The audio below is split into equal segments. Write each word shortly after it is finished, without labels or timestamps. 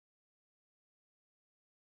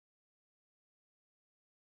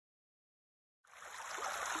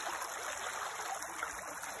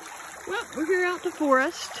Well, we're here out the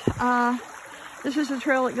forest. This is the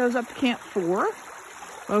trail that goes up to Camp 4.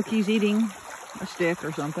 Loki's eating a stick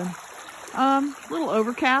or something. A little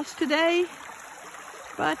overcast today,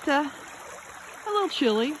 but a little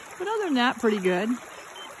chilly. But other than that, pretty good.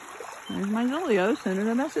 There's my Zolio sending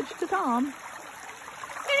a message to Tom.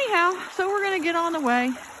 Anyhow, so we're going to get on the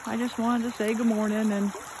way. I just wanted to say good morning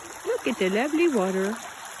and look at the lovely water.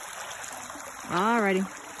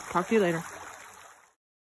 Alrighty, talk to you later.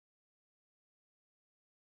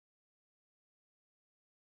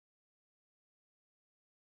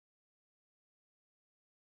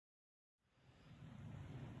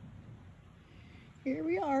 Here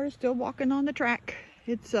we are, still walking on the track.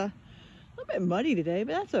 It's a little bit muddy today,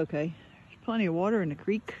 but that's okay. There's plenty of water in the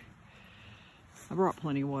creek. I brought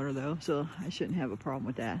plenty of water though, so I shouldn't have a problem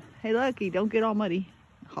with that. Hey, Lucky, don't get all muddy.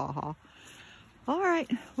 Ha ha. All right,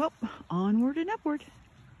 well, onward and upward.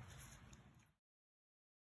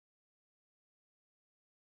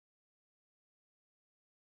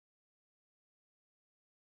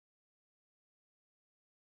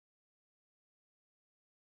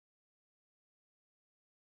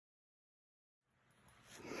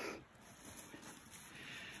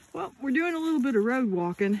 Well, we're doing a little bit of road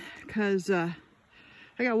walking because I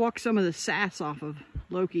gotta walk some of the sass off of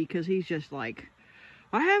Loki because he's just like,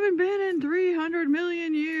 I haven't been in 300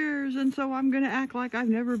 million years, and so I'm gonna act like I've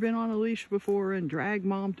never been on a leash before and drag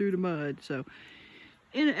Mom through the mud. So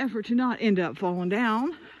in an effort to not end up falling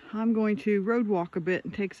down, I'm going to road walk a bit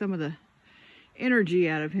and take some of the energy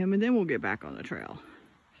out of him, and then we'll get back on the trail.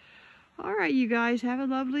 All right, you guys, have a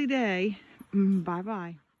lovely day.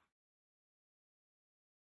 Bye-bye.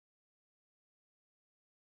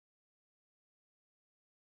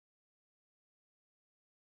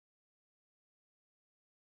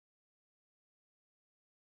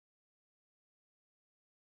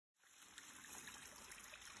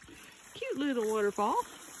 Cute little waterfall.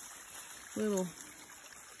 Little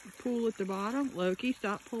pool at the bottom. Loki,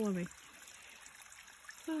 stop pulling me.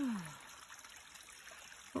 Well,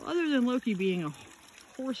 other than Loki being a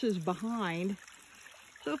horse's behind,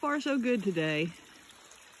 so far so good today.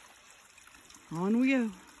 On we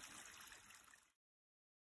go.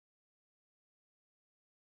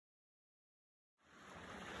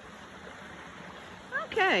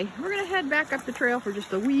 Okay, we're gonna head back up the trail for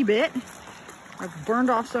just a wee bit. I've burned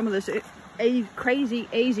off some of this crazy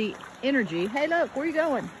AZ energy. Hey, look, where you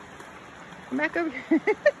going? Come back over here.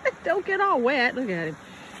 Don't get all wet. Look at him.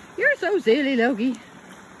 You're so silly, Loki.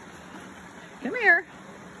 Come here.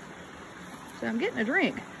 So I'm getting a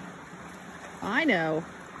drink. I know.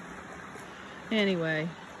 Anyway,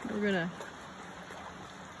 we're gonna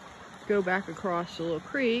go back across the little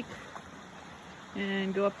creek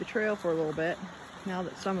and go up the trail for a little bit. Now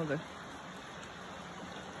that some of the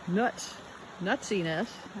nutsiness,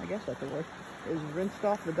 I guess that's the word, is rinsed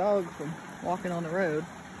off the dog from walking on the road.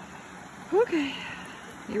 Okay,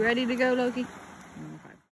 you ready to go, Loki? Okay.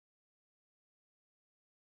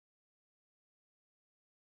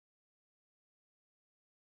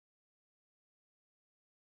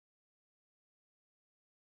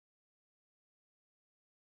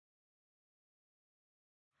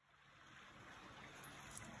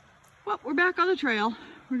 Well, we're back on the trail.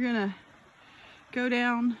 We're gonna go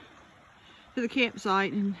down to the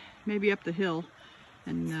campsite and maybe up the hill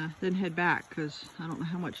and then head back because I don't know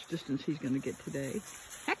how much distance he's going to get today.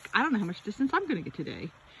 Heck, I don't know how much distance I'm going to get today.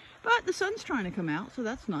 But the sun's trying to come out, so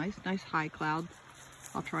that's nice. Nice high cloud.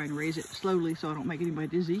 I'll try and raise it slowly so I don't make anybody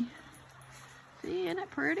dizzy. See, isn't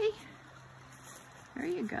it pretty? There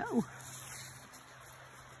you go.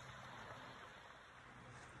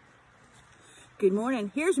 Good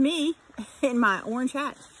morning. Here's me in my orange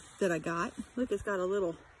hat that I got. Look, it's got a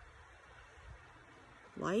little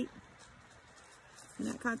light.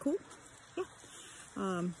 Isn't that kind of cool? Yeah.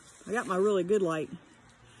 I got my really good light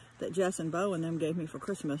that Jess and Bo and them gave me for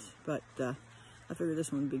Christmas, but I figured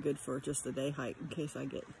this one would be good for just a day hike in case I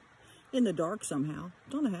get in the dark somehow.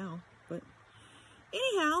 Don't know how, but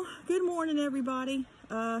anyhow, good morning, everybody.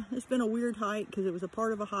 It's been a weird hike because it was a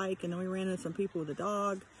part of a hike, and then we ran into some people with a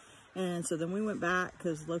dog, and so then we went back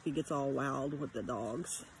because Loki gets all wild with the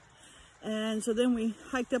dogs. And so then we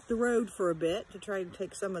hiked up the road for a bit to try to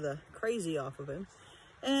take some of the crazy off of him.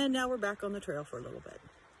 And now we're back on the trail for a little bit.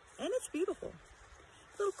 And it's beautiful.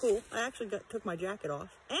 A little cool. I actually took my jacket off.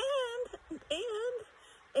 And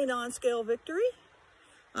a non-scale victory.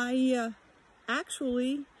 I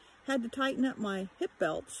actually had to tighten up my hip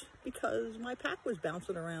belts because my pack was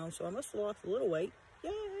bouncing around. So I must have lost a little weight.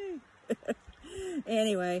 Yay!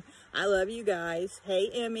 Anyway, I love you guys.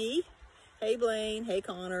 Hey, Emmy. Hey, Blaine. Hey,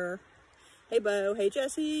 Connor. Hey, Bo. Hey,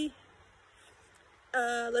 Jesse.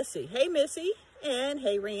 let's see. Hey, Missy, and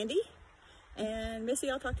hey, Randy. And Missy,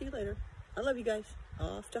 I'll talk to you later. I love you guys.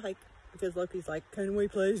 Off to hike because Loki's like, can we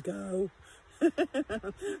please go?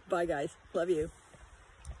 Bye, guys. Love you.